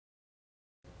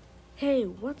Hey,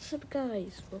 what's up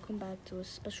guys? Welcome back to a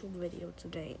special video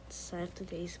today.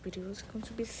 Today's video is going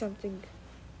to be something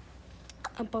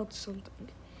about something.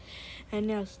 And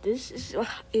yes, this is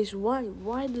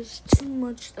why there's too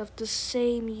much of the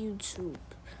same YouTube.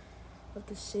 Of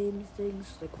the same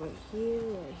things, like right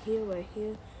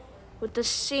here, with the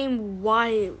same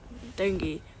wire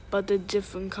thingy, but the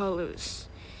different colors.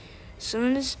 So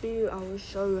in this video I will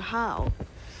show you how.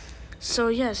 So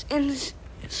yes,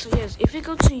 if you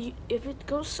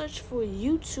go search for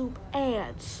YouTube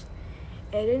ads,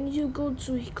 and then you go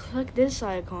to click this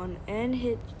icon and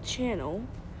hit channel.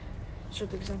 So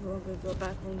for example, I'm gonna go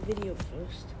back on video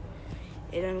first,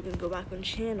 and then we're gonna go back on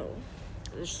channel.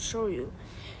 Just to show you.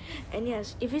 And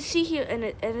yes, if you see here,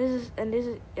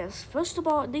 yes. First of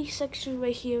all, this section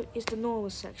right here is the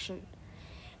normal section.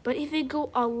 But if you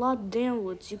go a lot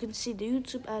downwards, you can see the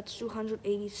YouTube ads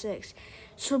 286.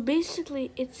 So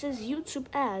basically, it says YouTube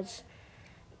ads,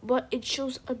 but it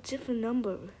shows a different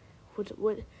number with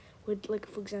like,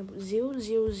 for example,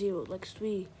 000, like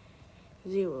 3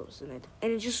 zeros in it,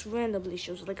 and it just randomly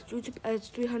shows like YouTube ads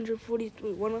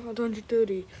 343,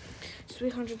 130,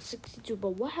 362.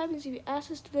 But what happens if you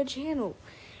access to the channel?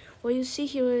 Well, you see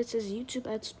here where it says YouTube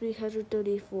ads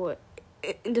 334.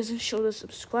 It doesn't show the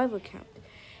subscriber count.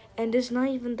 And there's not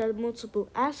even that multiple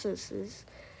accesses,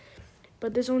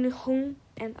 but there's only home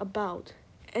and about.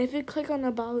 And if you click on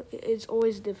about, it's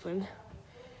always different.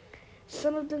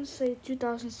 Some of them say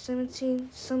 2017,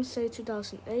 some say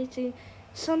 2018,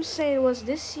 some say it was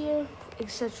this year,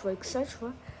 etc.,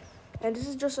 etc. And this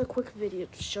is just a quick video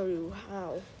to show you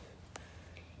how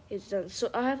it's done. So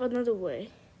I have another way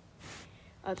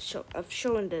of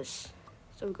showing this.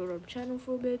 So we go to our channel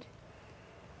for a bit.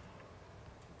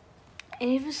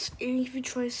 And if you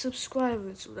try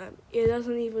subscribing to them, it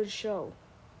doesn't even show.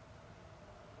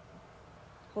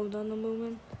 Hold on a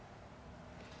moment.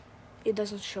 It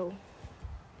doesn't show.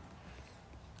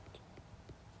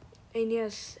 And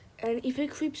yes, and if you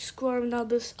keep scrolling down,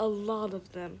 there's a lot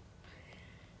of them.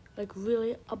 Like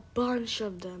really a bunch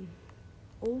of them.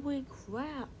 Holy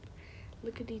crap.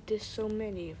 Look at these, there's so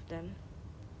many of them.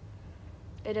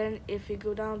 And then if you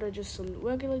go down, there's just some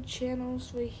regular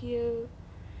channels right here.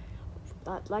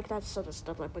 Like that sort of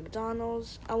stuff, like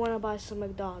McDonald's. I want to buy some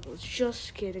McDonald's.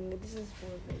 Just kidding. This is for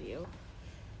a video.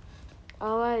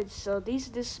 Alright, so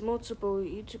this multiple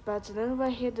YouTube ads, and then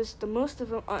right here, the most of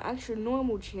them are actually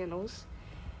normal channels.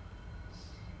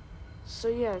 So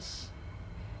yes,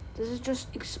 this is just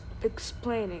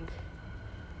explaining.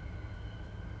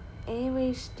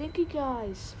 Anyways, thank you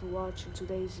guys for watching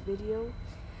today's video,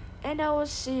 and I will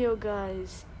see you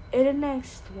guys in the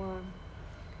next one.